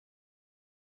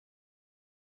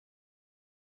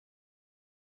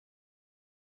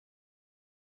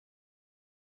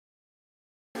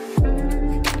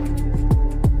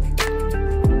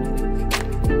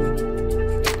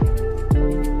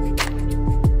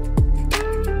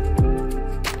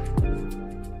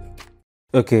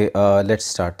Okay, let's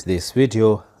start this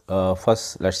video.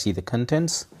 First, let's see the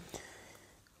contents.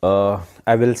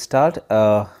 I will start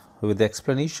with the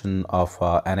explanation of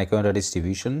Anaconda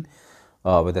Distribution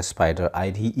with the Spyder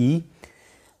IDE.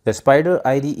 The Spyder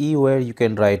IDE where you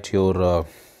can write your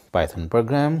Python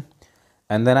program,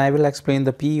 and then I will explain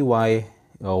the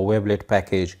Wavelet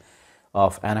package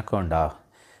of Anaconda,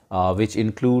 which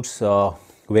includes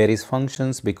various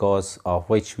functions because of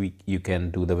which you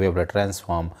can do the wavelet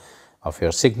transform of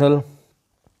your signal.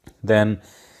 Then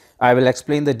I will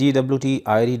explain the DWT,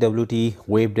 idwt,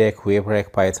 wavedec,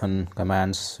 waverec Python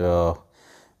commands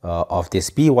of this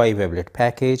PyWavelet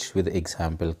package with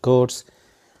example codes,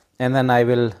 and then I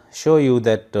will show you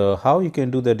that how you can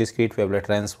do the discrete wavelet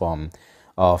transform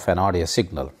of an audio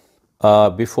signal.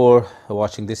 Before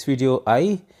watching this video,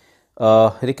 I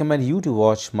recommend you to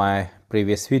watch my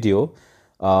previous video,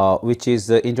 which is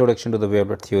the introduction to the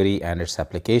wavelet theory and its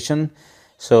application,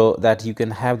 so that you can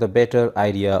have the better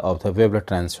idea of the wavelet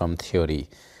transform theory.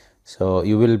 So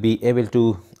you will be able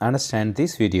to understand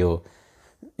this video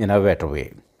in a better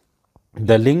way.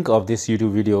 The link of this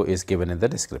YouTube video is given in the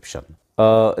description.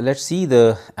 Let's see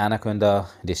the Anaconda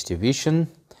distribution.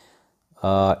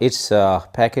 It's a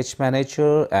package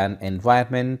manager and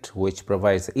environment which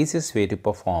provides the easiest way to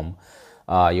perform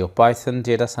your Python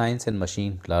data science and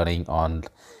machine learning on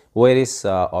various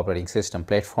operating system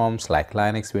platforms like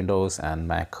Linux, Windows, and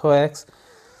Mac OS.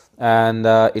 And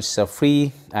it's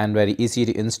free and very easy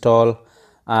to install,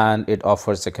 and it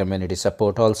offers a community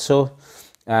support also.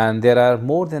 And there are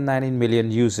more than 19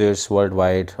 million users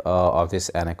worldwide of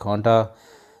this Anaconda,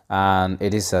 and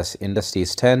it is an industry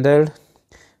standard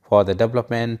for the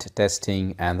development,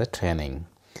 testing, and the training.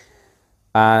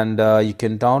 And you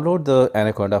can download the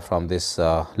Anaconda from this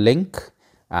link,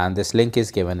 and this link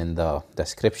is given in the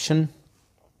description.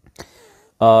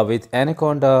 With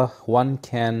Anaconda, one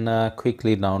can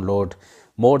quickly download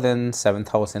more than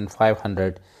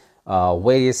 7,500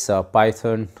 various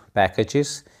Python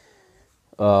packages,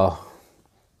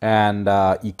 and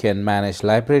you can manage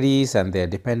libraries and their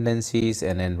dependencies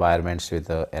and environments with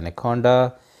the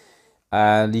Anaconda.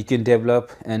 And you can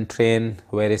develop and train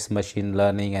various machine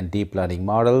learning and deep learning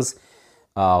models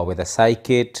with a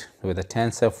scikit, with a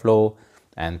TensorFlow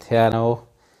and Theano.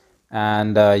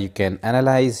 And you can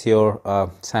analyze your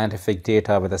scientific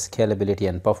data with the scalability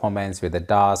and performance with the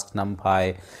Dask,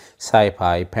 NumPy,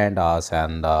 SciPy, Pandas,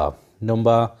 and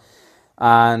Numba.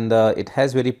 And it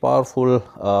has very powerful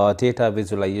data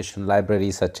visualization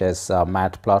libraries such as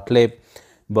Matplotlib,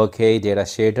 Bokeh, Data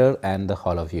Shader, and the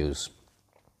HoloViews.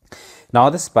 Now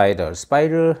the Spyder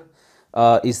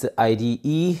is the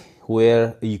IDE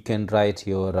where you can write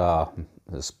your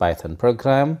Python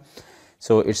program.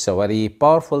 So it's a very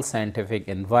powerful scientific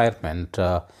environment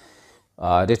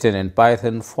written in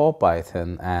Python for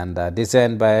Python, and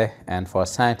designed by and for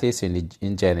scientists,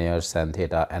 engineers, and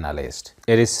data analysts.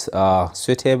 It is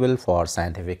suitable for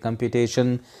scientific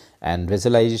computation and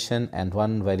visualization, and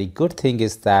one very good thing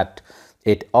is that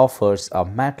it offers a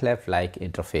MATLAB-like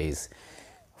interface.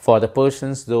 For the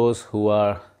persons, those who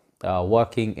are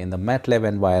working in the MATLAB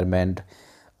environment,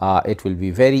 it will be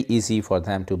very easy for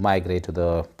them to migrate to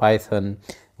the Python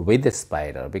with the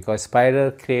Spyder, because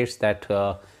Spyder creates that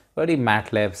very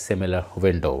MATLAB similar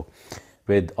window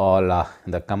with all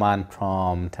the command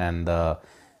prompt and the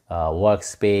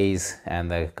workspace and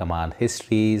the command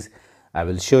histories. I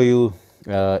will show you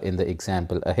in the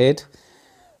example ahead.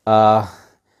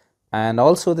 And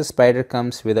also the Spyder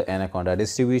comes with the Anaconda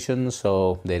distribution,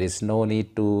 so there is no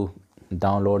need to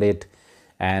download it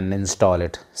and install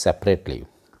it separately.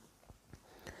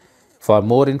 For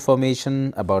more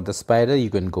information about the Spyder, you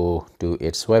can go to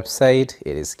its website.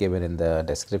 It is given in the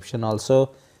description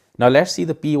also. Now let's see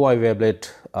the PyWavelet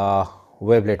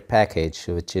Wavelet package,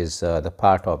 which is the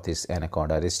part of this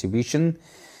Anaconda distribution.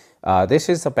 This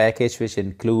is a package which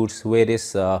includes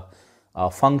various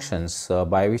functions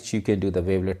by which you can do the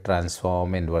wavelet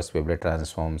transform, inverse wavelet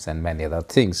transforms, and many other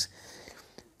things.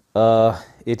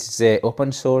 It's a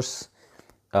open source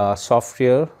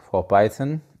software for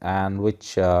Python, and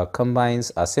which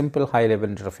combines a simple high level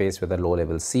interface with a low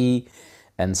level C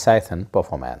and Python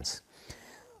performance.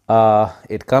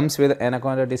 It comes with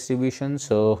Anaconda distribution,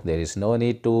 so there is no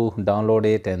need to download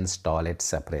it and install it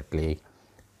separately.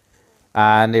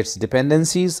 And its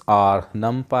dependencies are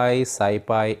NumPy,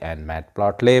 SciPy, and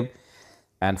Matplotlib,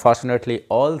 and fortunately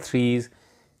all three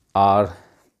are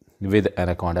with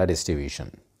Anaconda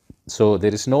distribution, so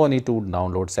there is no need to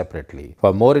download separately.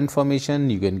 For more information,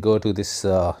 you can go to this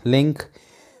link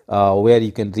where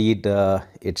you can read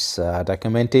its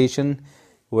documentation,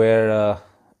 where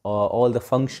all the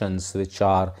functions which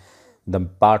are the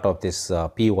part of this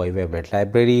PyWavelet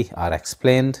library are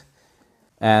explained.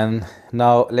 And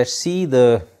now let's see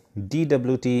the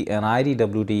DWT and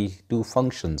IDWT two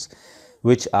functions,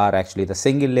 which are actually the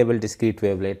single level discrete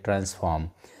wavelet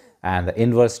transform and the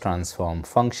inverse transform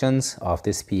functions of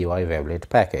this PyWavelet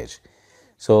package.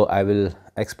 So I will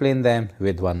explain them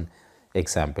with one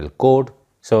example code.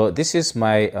 So this is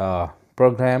my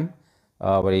program,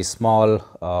 very small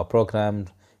program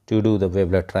to do the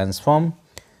wavelet transform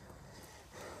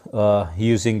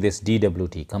using this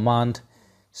DWT command.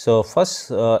 So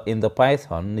first in the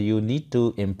Python you need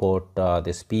to import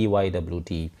this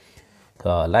PyWt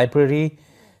library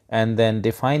and then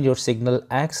define your signal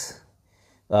X.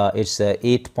 It's a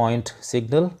 8-point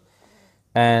signal,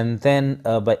 and then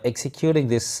by executing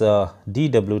this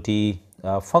DWT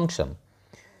function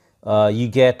you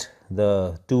get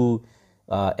the two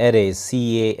arrays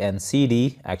CA and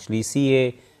CD. Actually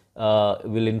CA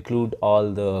will include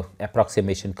all the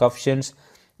approximation coefficients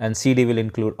and CD will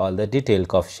include all the detail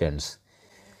coefficients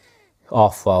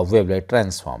of wavelet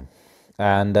transform.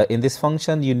 And in this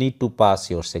function you need to pass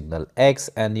your signal X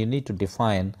and you need to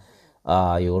define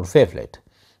your wavelet.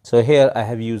 So here I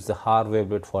have used the Har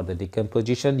wavelet for the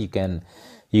decomposition. You can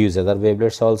use other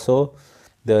wavelets also.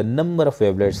 The number of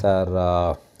wavelets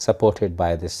are supported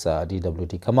by this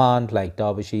DWT command, like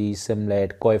Derbyshire,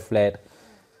 Simlet, Wavelet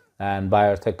and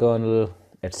bioorthogonal,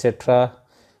 etc.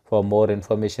 For more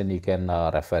information you can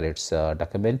refer its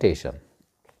documentation.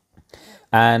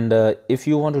 And if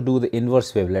you want to do the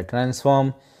inverse wavelet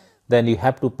transform, then you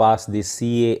have to pass this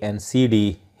CA and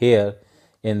CD here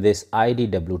in this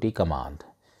idwt command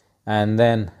and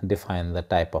then define the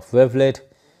type of wavelet.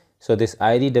 So this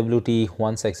idwt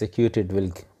once executed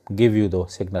will give you the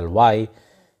signal Y,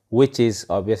 which is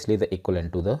obviously the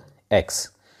equivalent to the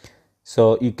X.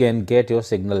 So you can get your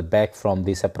signal back from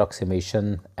this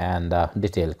approximation and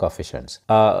detail coefficients.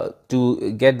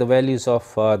 To get the values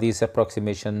of these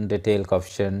approximation detail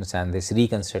coefficients and this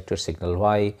reconstructed signal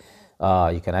Y,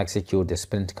 you can execute this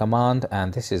print command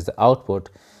and this is the output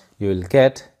you will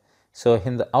get. So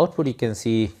in the output you can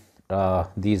see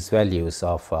these values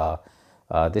of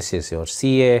this is your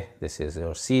CA, this is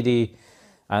your CD,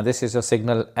 and this is your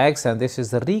signal X, and this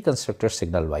is the reconstructed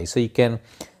signal Y. So you can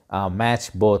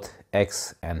match both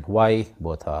X and Y,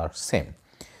 both are same.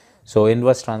 So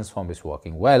inverse transform is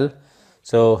working well.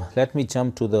 So let me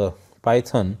jump to the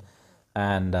Python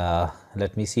and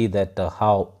let me see that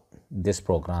how this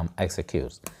program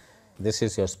executes. This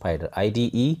is your Spyder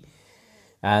IDE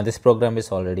and this program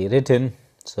is already written.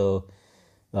 So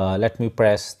let me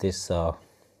press this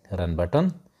run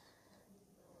button.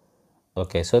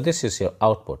 Okay, so this is your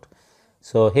output.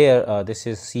 So here this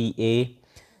is CA,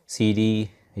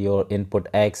 CD, your input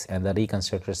X and the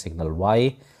reconstructed signal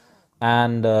Y,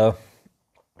 and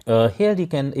here you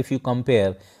can, if you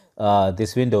compare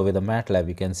this window with the MATLAB,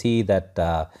 you can see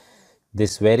that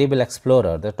this variable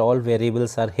explorer, that all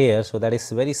variables are here. So that is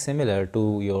very similar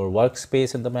to your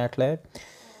workspace in the MATLAB,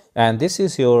 and this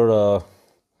is your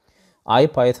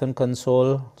IPython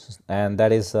console, and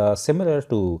that is similar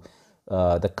to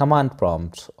the command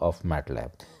prompt of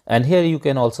MATLAB. And here you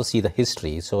can also see the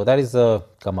history. So that is the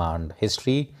command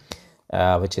history,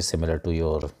 which is similar to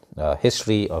your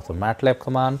history of the MATLAB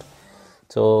command.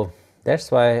 So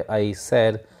that's why I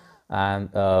said, and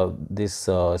this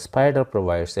Spyder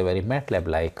provides a very MATLAB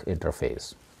like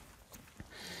interface.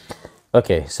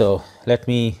 Okay, so let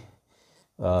me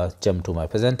jump to my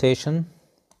presentation.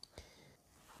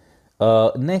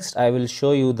 Next I will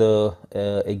show you the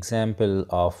example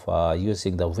of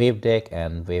using the wavedec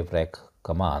and waverec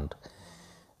command.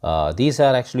 These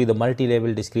are actually the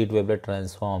multi-level discrete wavelet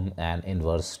transform and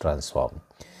inverse transform.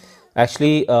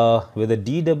 Actually with the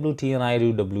DWT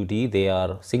and IDWT, they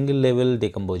are single level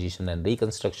decomposition and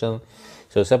reconstruction.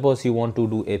 So suppose you want to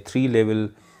do a 3-level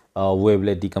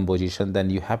wavelet decomposition,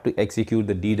 then you have to execute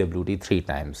the DWT 3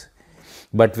 times.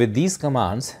 But with these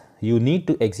commands you need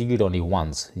to execute only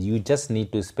once. You just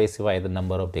need to specify the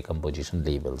number of decomposition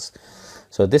levels.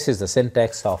 So this is the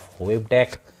syntax of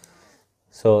wavedec.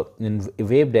 So in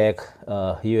wavedec,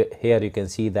 here you can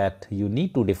see that you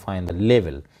need to define the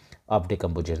level of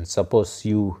decomposition. Suppose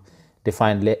you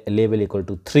define level equal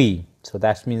to 3. So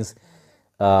that means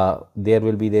there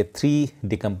will be the 3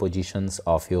 decompositions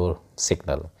of your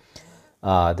signal.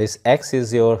 This X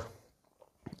is your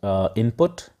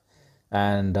input,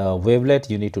 and wavelet,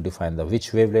 you need to define the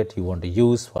which wavelet you want to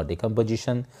use for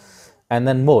decomposition, and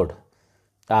then mode.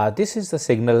 This is the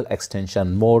signal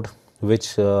extension mode,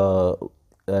 which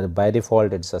by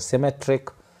default it's a symmetric.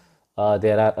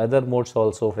 There are other modes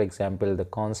also, for example the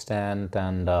constant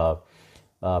and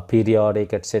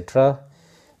periodic, etc.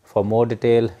 For more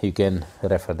detail, you can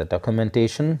refer the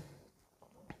documentation.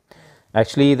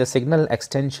 Actually, the signal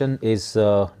extension is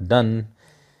done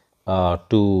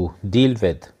to deal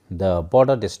with the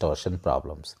border distortion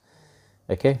problems.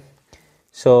 Okay,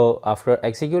 so after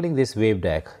executing this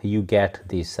wavedec, you get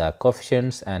these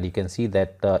coefficients, and you can see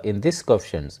that in these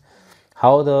coefficients,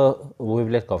 how the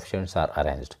wavelet coefficients are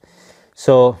arranged.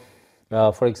 So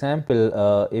for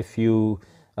example, if you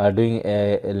are doing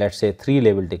a, let's say,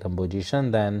 3-level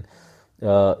decomposition, then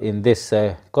in this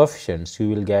coefficients you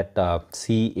will get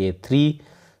CA3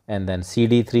 and then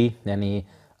CD3, and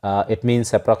it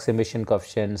means approximation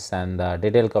coefficients and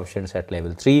detail coefficients at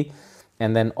level 3,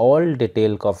 and then all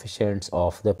detail coefficients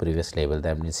of the previous level,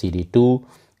 that means CD2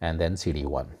 and then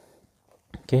CD1.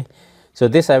 Okay, so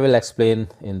this I will explain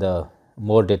in the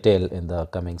more detail in the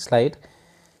coming slide.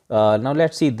 Now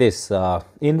let's see this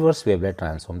inverse wavelet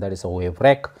transform, that is a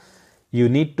waverec. You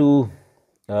need to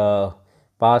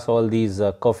pass all these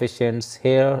coefficients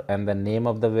here, and then name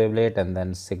of the wavelet, and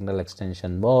then signal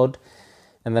extension mode,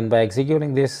 and then by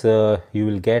executing this you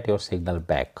will get your signal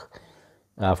back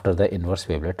after the inverse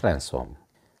wavelet transform.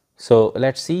 So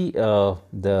let's see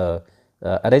the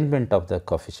arrangement of the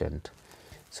coefficient.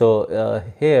 So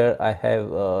here I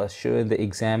have shown the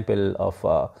example of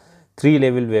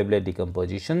 3-level wavelet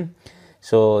decomposition.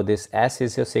 So this S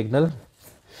is your signal.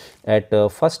 At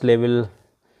first level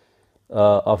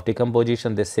of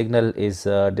decomposition, the signal is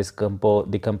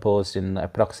decomposed in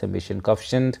approximation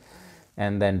coefficient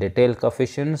and then detail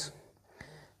coefficients,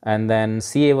 and then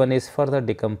CA1 is further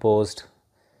decomposed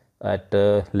at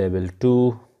level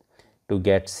 2 to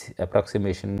get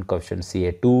approximation coefficient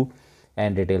CA2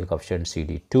 and detail coefficient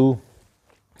CD2,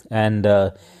 and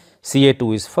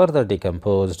CA2 is further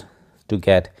decomposed to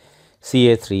get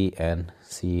CA3 and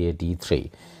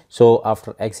CAD3. So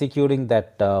after executing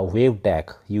that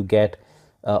wavedec, you get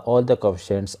all the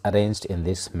coefficients arranged in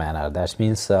this manner. That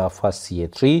means first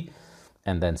CA3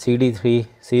 and then CD3,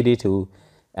 CD2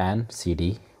 and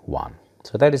CD1.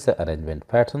 So that is the arrangement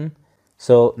pattern.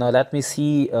 So now let me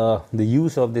see the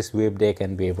use of this wavedec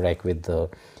and waverec with the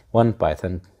one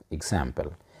Python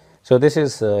example. So this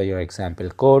is your example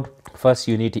code. First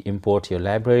you need to import your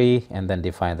library and then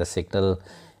define the signal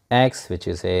X, which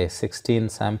is a 16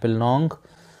 sample long,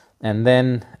 and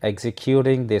then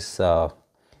executing this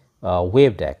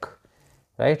wavedec,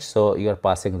 right? So you are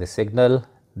passing the signal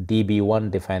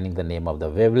db1, defining the name of the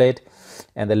wavelet,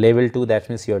 and the level 2, that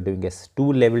means you are doing a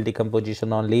 2-level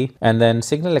decomposition only, and then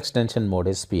signal extension mode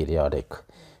is periodic.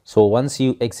 So once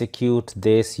you execute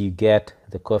this, you get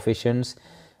the coefficients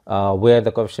where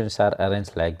the coefficients are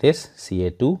arranged like this: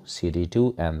 CA2,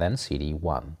 CD2 and then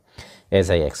CD1, as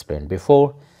I explained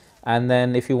before. And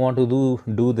then if you want to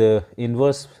do the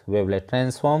inverse wavelet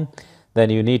transform, then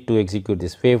you need to execute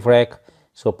this waverec.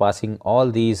 So passing all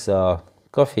these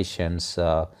coefficients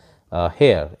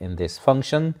here in this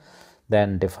function,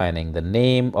 then defining the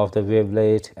name of the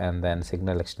wavelet and then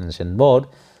signal extension mode,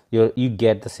 you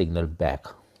get the signal back.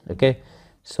 Okay,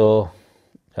 so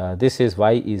this is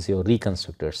Y is your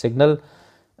reconstructed signal,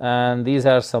 and these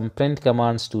are some print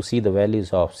commands to see the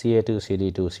values of CA2,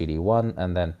 CD2, CD1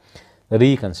 and then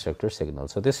reconstructed signal.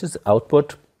 So this is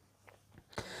output.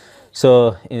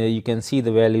 So you can see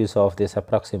the values of this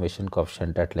approximation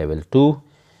coefficient at level 2,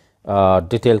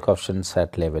 detail coefficients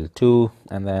at level 2,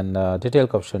 and then detail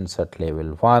coefficients at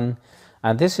level 1,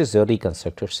 and this is your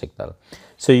reconstructed signal.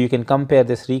 So you can compare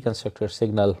this reconstructed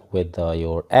signal with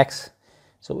your X,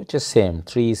 so which is same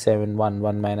 3 7 1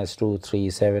 1 minus 2, 3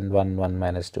 7 1 1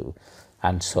 minus 2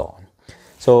 and so on.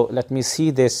 So let me see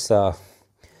this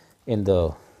in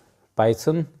the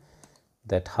Python,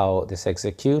 that how this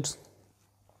executes.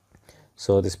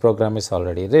 So this program is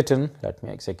already written. Let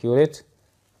me execute it.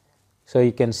 So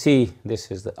you can see this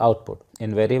is the output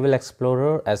in Variable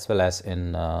Explorer as well as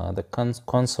in the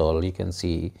console. You can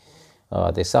see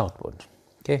this output.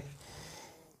 Okay.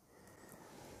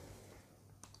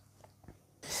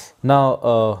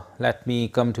 Now let me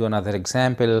come to another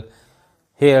example.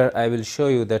 Here I will show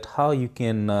you that how you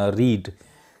can read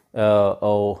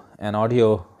an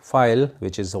audio file,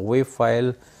 which is a wave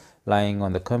file lying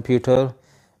on the computer,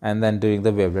 and then doing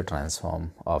the wavelet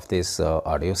transform of this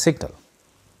audio signal.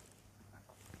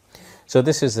 So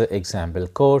this is the example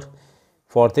code.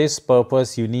 For this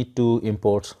purpose you need to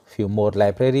import few more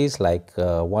libraries, like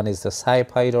one is the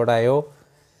scipy.io,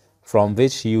 from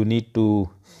which you need to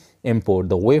import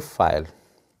the wave file.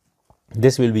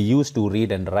 This will be used to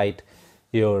read and write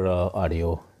your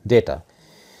audio data.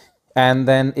 And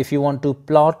then if you want to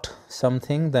plot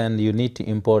something, then you need to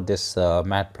import this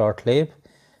matplotlib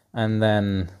and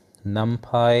then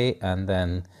numpy and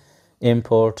then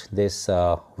import this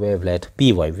wavelet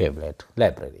PyWavelet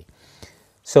library.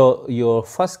 So your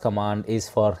first command is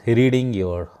for reading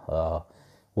your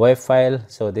wave file.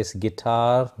 So this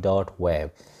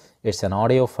guitar.wav, it's an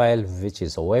audio file which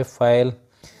is a wave file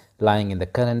lying in the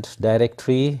current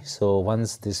directory. So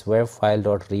once this wave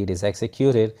file.read is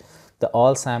executed, the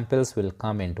all samples will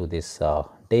come into this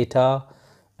data,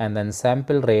 and then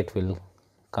sample rate will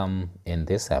come in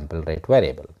this sample rate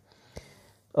variable.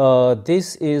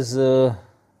 This is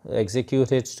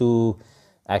executed to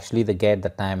actually get the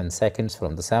time in seconds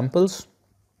from the samples.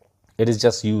 It is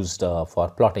just used for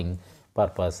plotting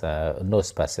purpose, no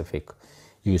specific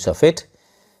use of it.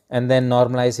 And then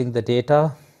normalizing the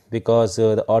data, because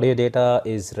the audio data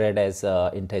is read as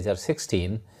integer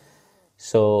 16,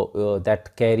 so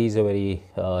that carries a very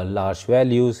large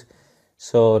values.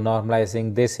 So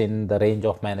normalizing this in the range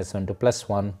of -1 to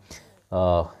 +1,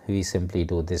 we simply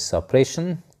do this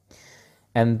operation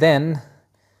and then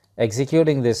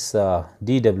executing this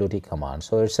DWT command.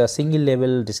 So it's a single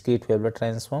level discrete wavelet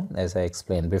transform, as I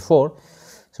explained before.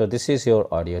 So this is your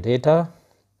audio data,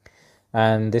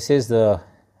 and this is the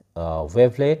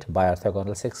wavelet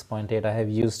bi-orthogonal 6.8 I have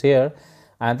used here,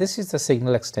 and this is the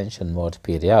signal extension mode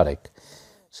periodic.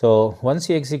 So once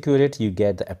you execute it, you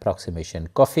get the approximation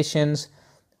coefficients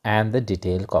and the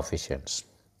detail coefficients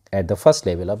at the first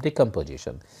level of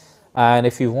decomposition. And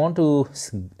if you want to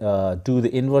do the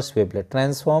inverse wavelet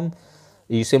transform,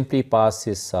 you simply pass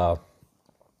this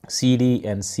CD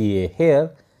and CA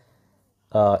here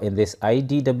in this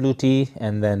idwt,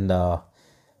 and then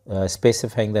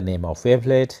specifying the name of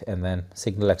wavelet and then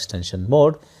signal extension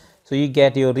mode. So you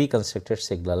get your reconstructed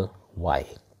signal Y.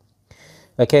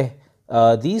 Okay,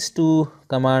 these two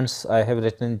commands I have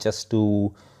written just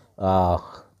to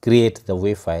create the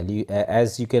wave file.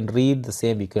 As you can read the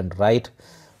same, you can write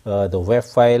the wave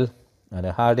file on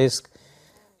a hard disk.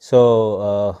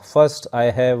 So first I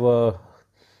have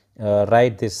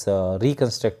write this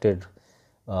reconstructed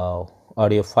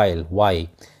audio file Y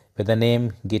with the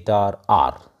name guitar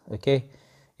R, okay,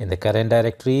 in the current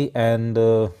directory, and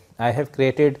I have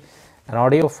created an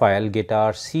audio file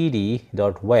guitar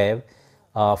cd.wav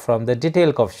from the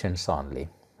detail coefficients only,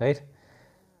 right.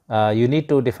 You need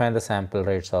to define the sample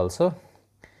rates also.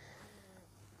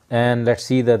 And let's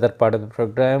see the other part of the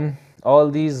program. All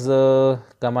these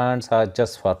commands are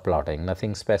just for plotting,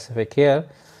 nothing specific here.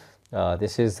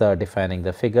 This is defining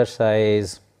the figure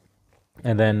size,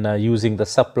 and then using the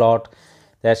subplot.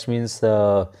 That means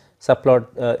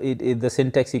subplot, the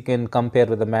syntax you can compare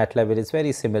with the MATLAB. It is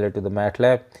very similar to the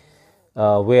MATLAB,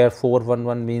 where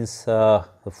 411 means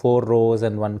 4 rows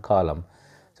and 1 column.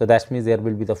 So that means there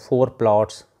will be the 4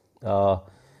 plots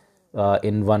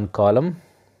in 1 column.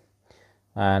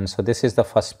 And so this is the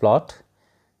first plot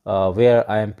where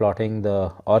I am plotting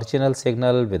the original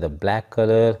signal with a black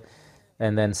color,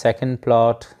 and then second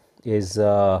plot is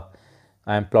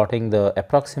I am plotting the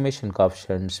approximation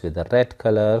coefficients with the red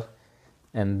color,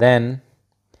 and then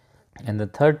the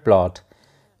third plot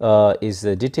is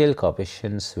the detail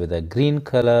coefficients with a green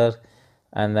color,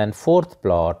 and then fourth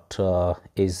plot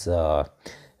is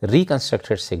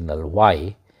reconstructed signal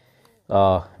Y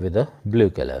with a blue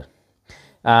color.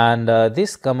 And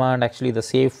this command, actually the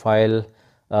save file,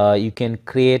 you can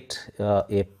create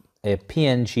a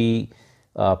PNG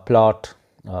plot,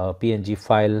 PNG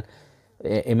file,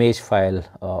 image file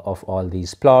of all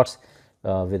these plots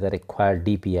with the required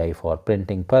DPI for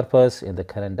printing purpose in the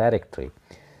current directory.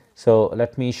 So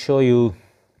let me show you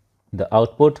the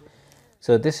output.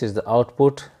 So this is the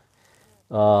output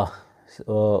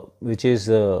which is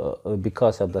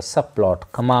because of the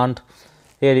subplot command.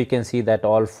 Here you can see that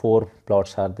all 4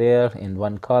 plots are there in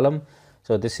 1 column.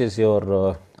 So this is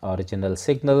your original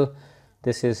signal,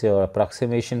 this is your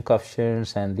approximation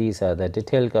coefficients, and these are the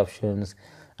detail coefficients,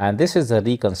 and this is the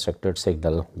reconstructed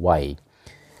signal Y.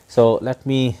 So let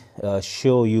me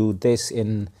show you this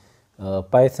in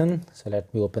Python. So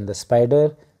let me open the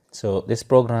Spyder. So this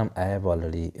program I have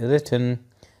already written,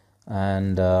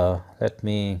 and let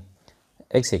me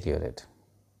execute it.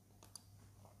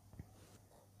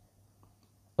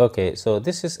 Okay, so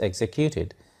this is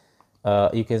executed.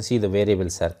 You can see the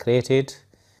variables are created,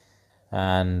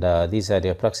 and these are the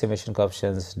approximation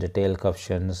coefficients, detail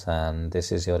coefficients, and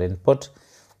this is your input,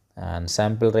 and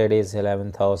sample rate is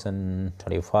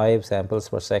 11,025 samples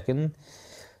per second,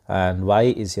 and Y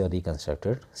is your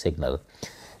reconstructed signal.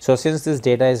 So since this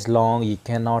data is long, you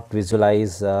cannot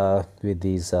visualize with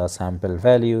these sample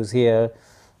values here.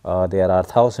 There are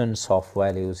thousands of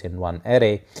values in one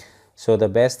array. So the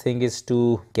best thing is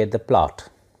to get the plot.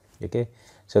 Okay,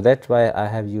 so that's why I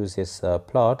have used this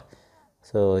plot.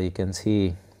 So you can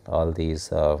see all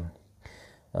these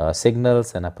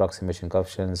signals and approximation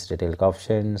coefficients, detail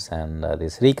coefficients, and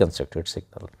this reconstructed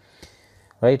signal,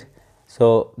 right.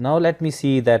 So now let me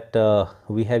see that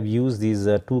we have used these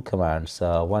two commands.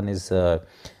 One is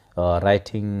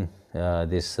writing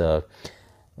this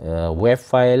wave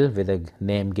file with a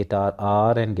name guitar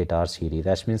R and guitar CD.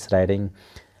 That means writing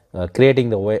creating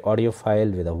the audio file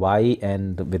with a Y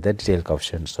and with the detail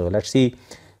coefficient. So let's see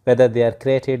whether they are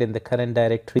created in the current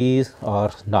directories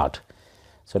or not.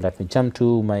 So let me jump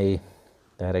to my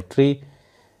directory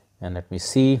and let me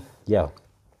see. Yeah,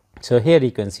 so here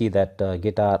you can see that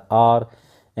guitar R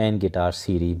and guitar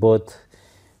CD, both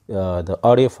the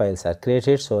audio files are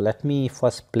created. So let me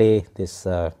first play this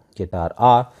guitar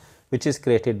R, which is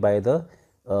created by the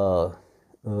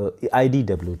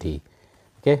idwt.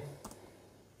 Okay.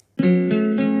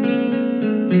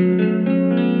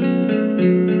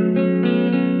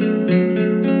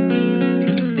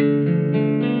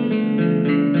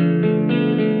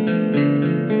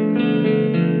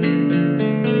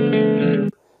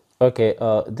 Okay,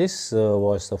 this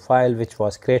was the file which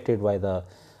was created by the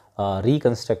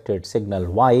reconstructed signal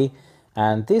Y,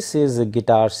 and this is a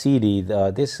guitar CD.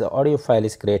 This audio file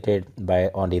is created by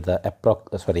only the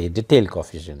detail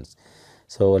coefficients.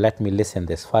 So let me listen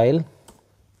this file.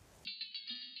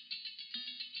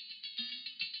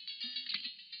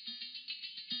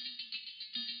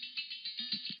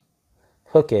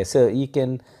 Okay, so you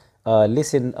can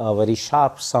listen a very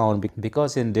sharp sound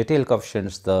because in detail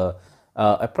coefficients the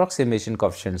approximation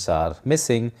coefficients are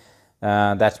missing.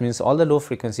 That means all the low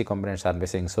frequency components are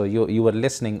missing. So you were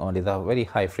listening only the very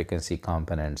high frequency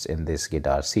components in this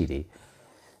guitar CD.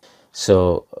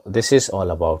 So this is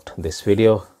all about this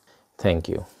video. Thank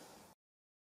you.